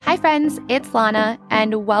friends, it's Lana,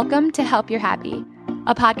 and welcome to Help You're Happy,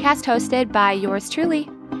 a podcast hosted by yours truly.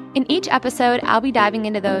 In each episode, I'll be diving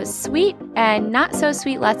into those sweet and not so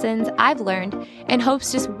sweet lessons I've learned in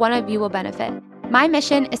hopes just one of you will benefit. My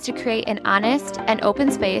mission is to create an honest and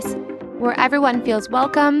open space where everyone feels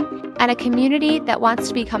welcome and a community that wants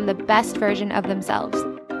to become the best version of themselves.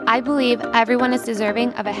 I believe everyone is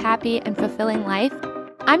deserving of a happy and fulfilling life.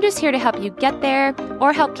 I'm just here to help you get there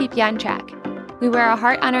or help keep you on track. We wear our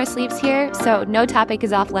heart on our sleeves here, so no topic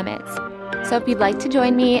is off limits. So if you'd like to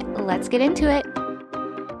join me, let's get into it.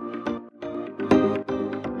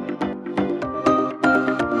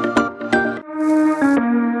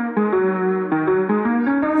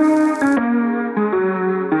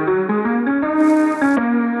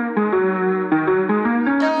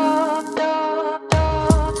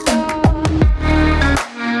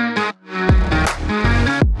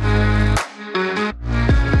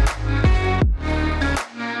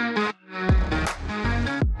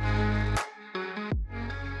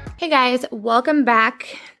 Hey guys, welcome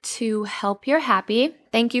back to Help You're Happy.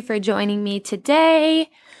 Thank you for joining me today.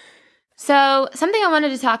 So something I wanted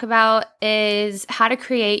to talk about is how to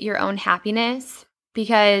create your own happiness,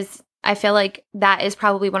 because I feel like that is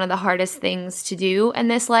probably one of the hardest things to do in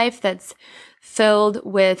this life that's filled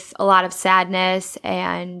with a lot of sadness,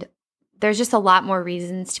 and there's just a lot more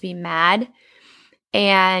reasons to be mad.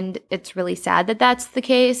 And it's really sad that that's the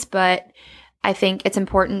case, but I think it's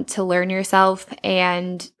important to learn yourself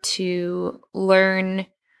and to learn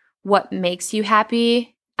what makes you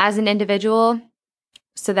happy as an individual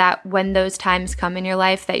so that when those times come in your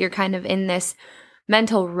life that you're kind of in this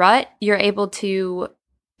mental rut, you're able to,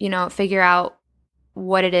 figure out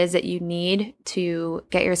what it is that you need to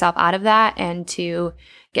get yourself out of that and to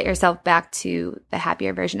get yourself back to the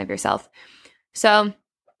happier version of yourself. So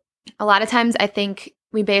a lot of times I think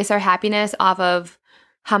we base our happiness off of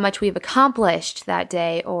how much we've accomplished that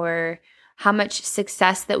day or how much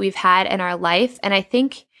success that we've had in our life. And I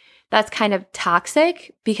think that's kind of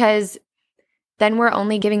toxic because then we're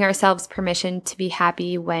only giving ourselves permission to be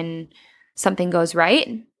happy when something goes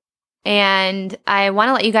right. And I want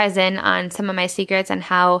to let you guys in on some of my secrets on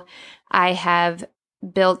how I have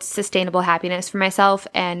built sustainable happiness for myself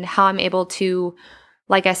and how I'm able to,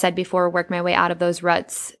 like I said before, work my way out of those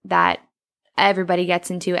ruts that everybody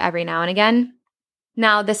gets into every now and again.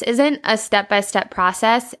 Now, this isn't a step-by-step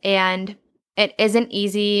process, and it isn't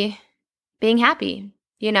easy being happy,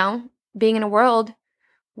 being in a world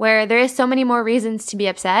where there is so many more reasons to be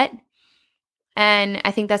upset. And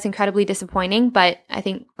I think that's incredibly disappointing. But I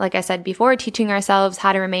think, like I said before, teaching ourselves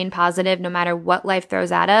how to remain positive no matter what life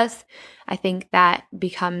throws at us, I think that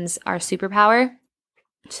becomes our superpower.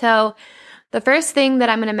 So the first thing that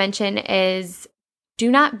I'm going to mention is do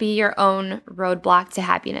not be your own roadblock to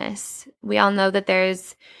happiness. We all know that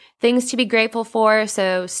there's things to be grateful for,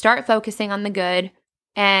 so start focusing on the good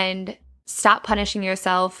and stop punishing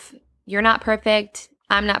yourself. You're not perfect.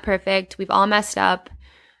 I'm not perfect. We've all messed up.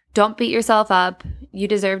 Don't beat yourself up. You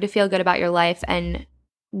deserve to feel good about your life, and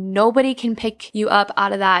nobody can pick you up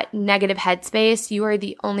out of that negative headspace. You are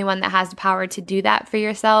the only one that has the power to do that for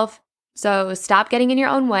yourself. So stop getting in your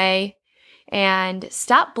own way. And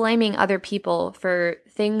stop blaming other people for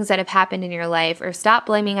things that have happened in your life, or stop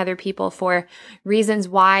blaming other people for reasons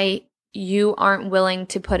why you aren't willing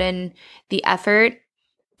to put in the effort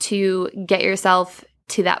to get yourself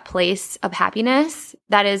to that place of happiness.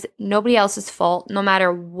 That is nobody else's fault. No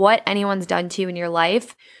matter what anyone's done to you in your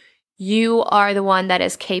life, you are the one that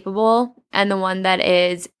is capable and the one that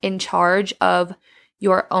is in charge of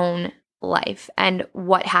your own life, and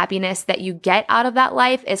what happiness that you get out of that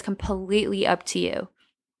life is completely up to you.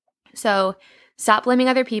 So stop blaming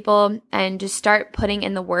other people and just start putting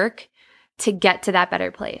in the work to get to that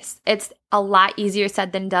better place. It's a lot easier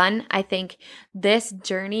said than done. I think this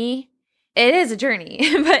journey, it is a journey,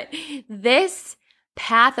 but this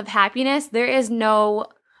path of happiness, there is no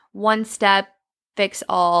one step fix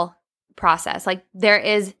all process. Like there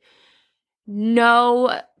is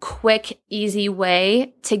no quick, easy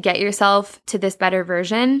way to get yourself to this better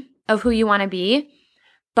version of who you want to be.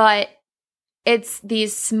 But it's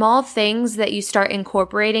these small things that you start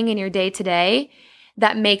incorporating in your day-to-day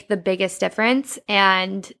that make the biggest difference.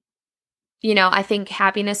 And, I think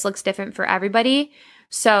happiness looks different for everybody.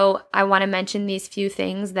 So I want to mention these few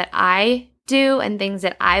things that I do and things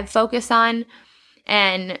that I've focused on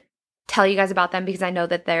and tell you guys about them because I know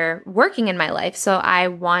that they're working in my life. So I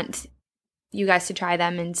want you guys to try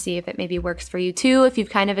them and see if it maybe works for you too, if you've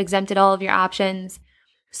kind of exempted all of your options.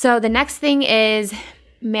 So the next thing is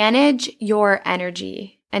manage your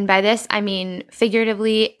energy. And by this, I mean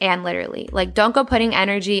figuratively and literally. Like, don't go putting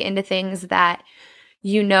energy into things that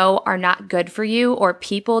you know are not good for you, or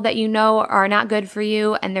people that you know are not good for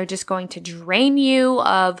you, and they're just going to drain you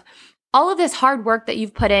of all of this hard work that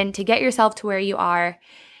you've put in to get yourself to where you are.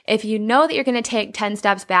 If you know that you're going to take 10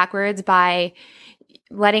 steps backwards by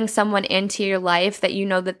letting someone into your life that you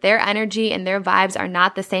know that their energy and their vibes are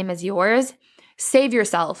not the same as yours, save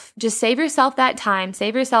yourself. Just save yourself that time,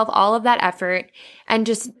 save yourself all of that effort, and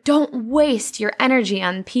just don't waste your energy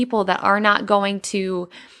on people that are not going to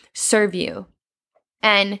serve you.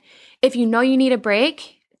 And if you know you need a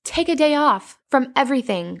break, take a day off from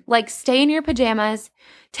everything. Like, stay in your pajamas,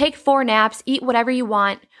 take 4 naps, eat whatever you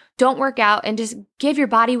want, don't work out, and just give your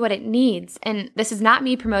body what it needs. And this is not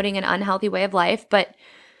me promoting an unhealthy way of life, but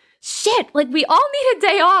shit, like, we all need a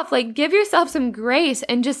day off. Like, give yourself some grace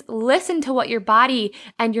and just listen to what your body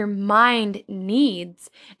and your mind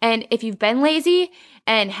needs. And if you've been lazy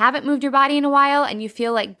and haven't moved your body in a while and you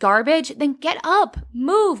feel like garbage, then get up,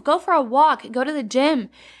 move, go for a walk, go to the gym,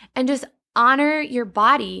 and just honor your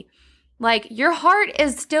body. Like, your heart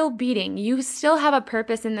is still beating. You still have a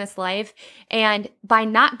purpose in this life. And by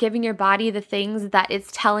not giving your body the things that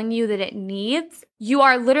it's telling you that it needs, you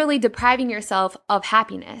are literally depriving yourself of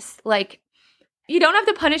happiness. Like, you don't have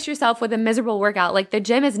to punish yourself with a miserable workout. Like, the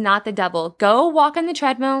gym is not the devil. Go walk on the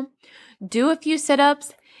treadmill, do a few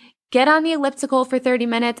sit-ups, get on the elliptical for 30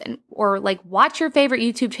 minutes, or like watch your favorite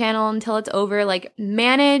YouTube channel until it's over. Like,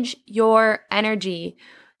 manage your energy.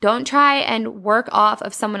 Don't try and work off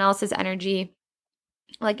of someone else's energy.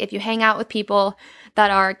 Like, if you hang out with people that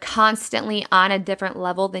are constantly on a different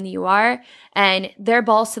level than you are, and they're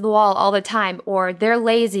balls to the wall all the time, or they're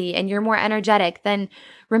lazy and you're more energetic, then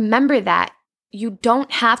remember that you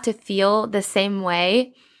don't have to feel the same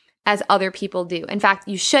way as other people do. In fact,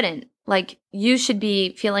 you shouldn't. Like, you should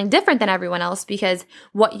be feeling different than everyone else, because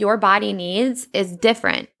what your body needs is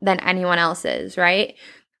different than anyone else's, right?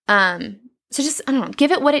 So just, I don't know,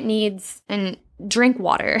 give it what it needs and drink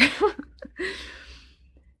water.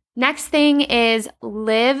 Next thing is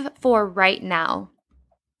live for right now.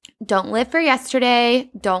 Don't live for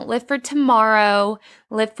yesterday. Don't live for tomorrow.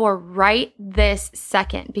 Live for right this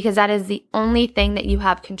second, because that is the only thing that you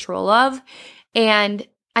have control of. And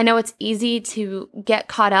I know it's easy to get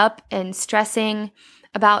caught up in stressing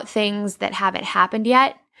about things that haven't happened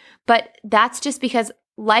yet, but that's just because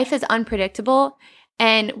life is unpredictable.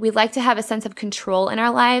 And we like to have a sense of control in our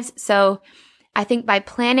lives. So I think by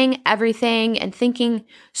planning everything and thinking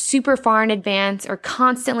super far in advance, or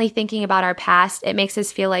constantly thinking about our past, it makes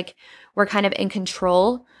us feel like we're kind of in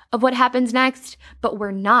control of what happens next, but we're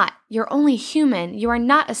not. You're only human. You are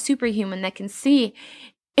not a superhuman that can see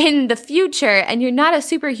in the future, and you're not a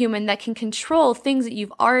superhuman that can control things that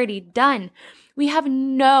you've already done. We have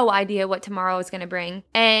no idea what tomorrow is going to bring,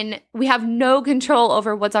 and we have no control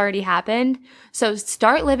over what's already happened. So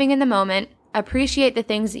start living in the moment, appreciate the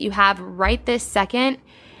things that you have right this second,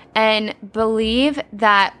 and believe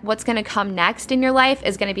that what's going to come next in your life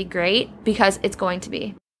is going to be great, because it's going to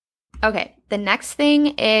be. Okay, the next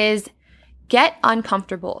thing is get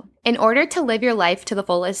uncomfortable. In order to live your life to the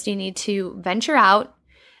fullest, you need to venture out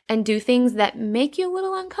and do things that make you a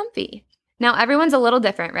little uncomfy. Now, everyone's a little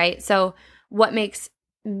different, right? So what makes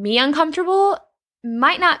me uncomfortable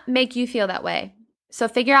might not make you feel that way. So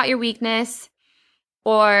figure out your weakness,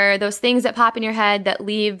 or those things that pop in your head that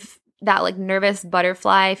leave that like nervous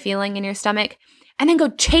butterfly feeling in your stomach, and then go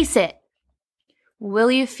chase it.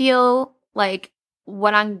 Will you feel like,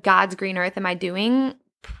 what on God's green earth am I doing?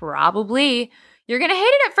 Probably. You're going to hate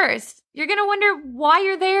it at first. You're going to wonder why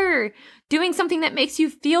you're there doing something that makes you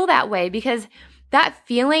feel that way, because that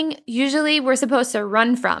feeling, usually we're supposed to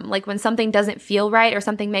run from. Like, when something doesn't feel right or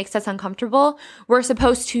something makes us uncomfortable, we're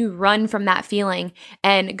supposed to run from that feeling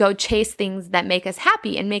and go chase things that make us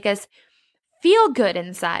happy and make us feel good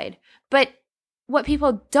inside. But what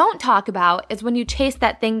people don't talk about is when you chase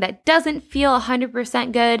that thing that doesn't feel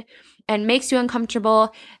 100% good and makes you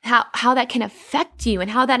uncomfortable, how that can affect you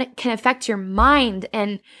and how that can affect your mind.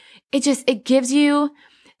 And it gives you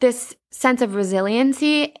this sense of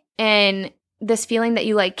resiliency and this feeling that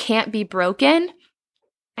you like can't be broken.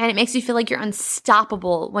 And it makes you feel like you're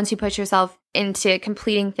unstoppable once you push yourself into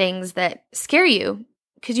completing things that scare you,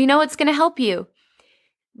 because you know it's going to help you.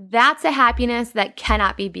 That's a happiness that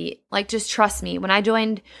cannot be beat. Like, just trust me. When I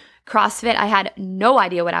joined CrossFit, I had no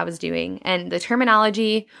idea what I was doing, and the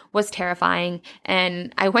terminology was terrifying.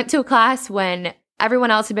 And I went to a class when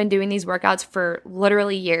everyone else had been doing these workouts for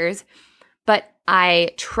literally years, but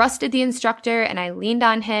I trusted the instructor, and I leaned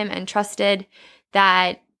on him and trusted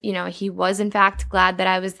that, you know, he was in fact glad that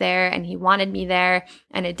I was there and he wanted me there,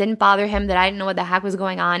 and it didn't bother him that I didn't know what the heck was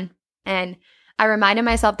going on. And I reminded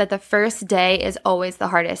myself that the first day is always the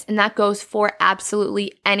hardest, and that goes for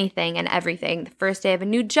absolutely anything and everything. The first day of a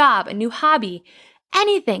new job, a new hobby,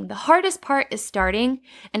 anything. The hardest part is starting,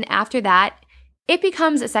 and after that, it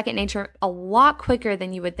becomes a second nature a lot quicker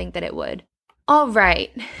than you would think that it would. All right,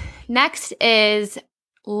 next is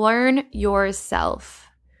learn yourself.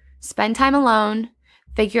 Spend time alone.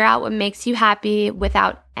 Figure out what makes you happy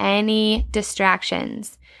without any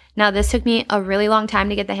distractions. Now, this took me a really long time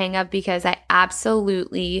to get the hang of because I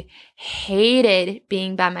absolutely hated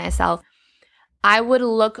being by myself. I would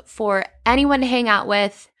look for anyone to hang out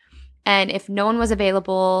with, and if no one was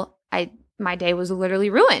available, my day was literally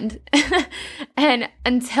ruined. And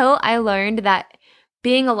until I learned that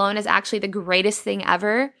being alone is actually the greatest thing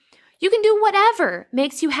ever, you can do whatever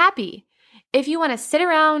makes you happy. If you want to sit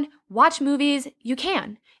around, watch movies, you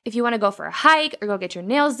can. If you want to go for a hike or go get your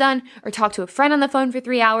nails done or talk to a friend on the phone for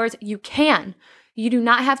 3 hours, you can. You do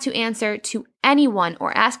not have to answer to anyone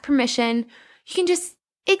or ask permission. You can just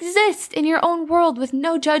exist in your own world with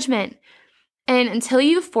no judgment. And until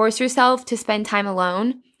you force yourself to spend time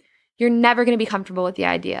alone, you're never going to be comfortable with the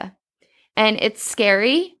idea. And it's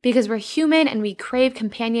scary because we're human and we crave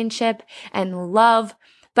companionship and love.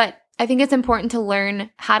 But I think it's important to learn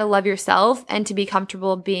how to love yourself and to be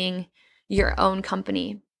comfortable being your own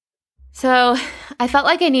company. So I felt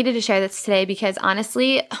like I needed to share this today because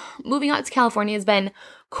honestly, moving out to California has been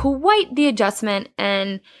quite the adjustment,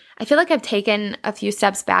 and I feel like I've taken a few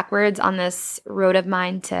steps backwards on this road of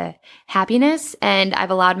mine to happiness, and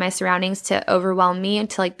I've allowed my surroundings to overwhelm me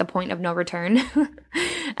to like the point of no return.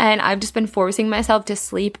 And I've just been forcing myself to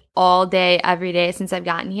sleep all day, every day since I've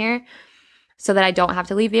gotten here so that I don't have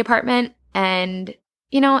to leave the apartment. And,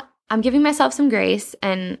 I'm giving myself some grace,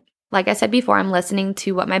 and like I said before, I'm listening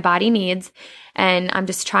to what my body needs, and I'm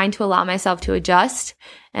just trying to allow myself to adjust.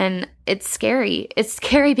 And it's scary. It's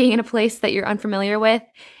scary being in a place that you're unfamiliar with.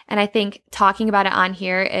 And I think talking about it on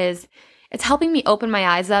here it's helping me open my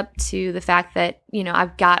eyes up to the fact that,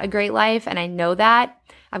 I've got a great life, and I know that.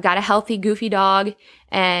 I've got a healthy, goofy dog,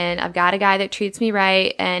 and I've got a guy that treats me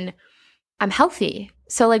right, and I'm healthy.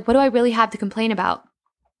 So what do I really have to complain about?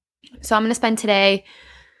 So I'm going to spend today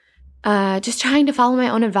just trying to follow my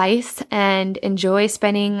own advice and enjoy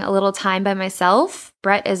spending a little time by myself.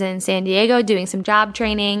 Brett is in San Diego doing some job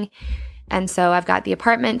training. And so I've got the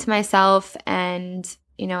apartment to myself, and,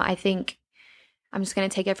 I think I'm just going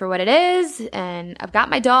to take it for what it is. And I've got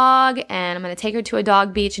my dog, and I'm going to take her to a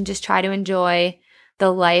dog beach and just try to enjoy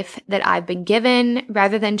the life that I've been given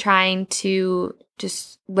rather than trying to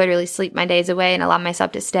just literally sleep my days away and allow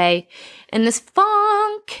myself to stay in this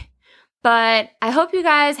funk. But I hope you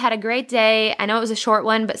guys had a great day. I know it was a short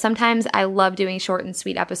one, but sometimes I love doing short and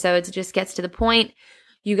sweet episodes. It just gets to the point.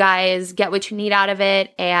 You guys get what you need out of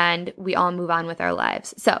it, and we all move on with our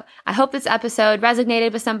lives. So I hope this episode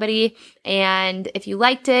resonated with somebody. And if you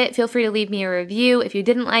liked it, feel free to leave me a review. If you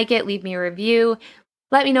didn't like it, leave me a review.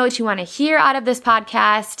 Let me know what you want to hear out of this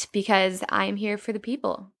podcast, because I'm here for the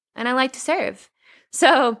people and I like to serve.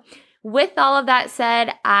 So with all of that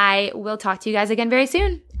said, I will talk to you guys again very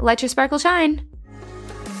soon. Let your sparkle shine.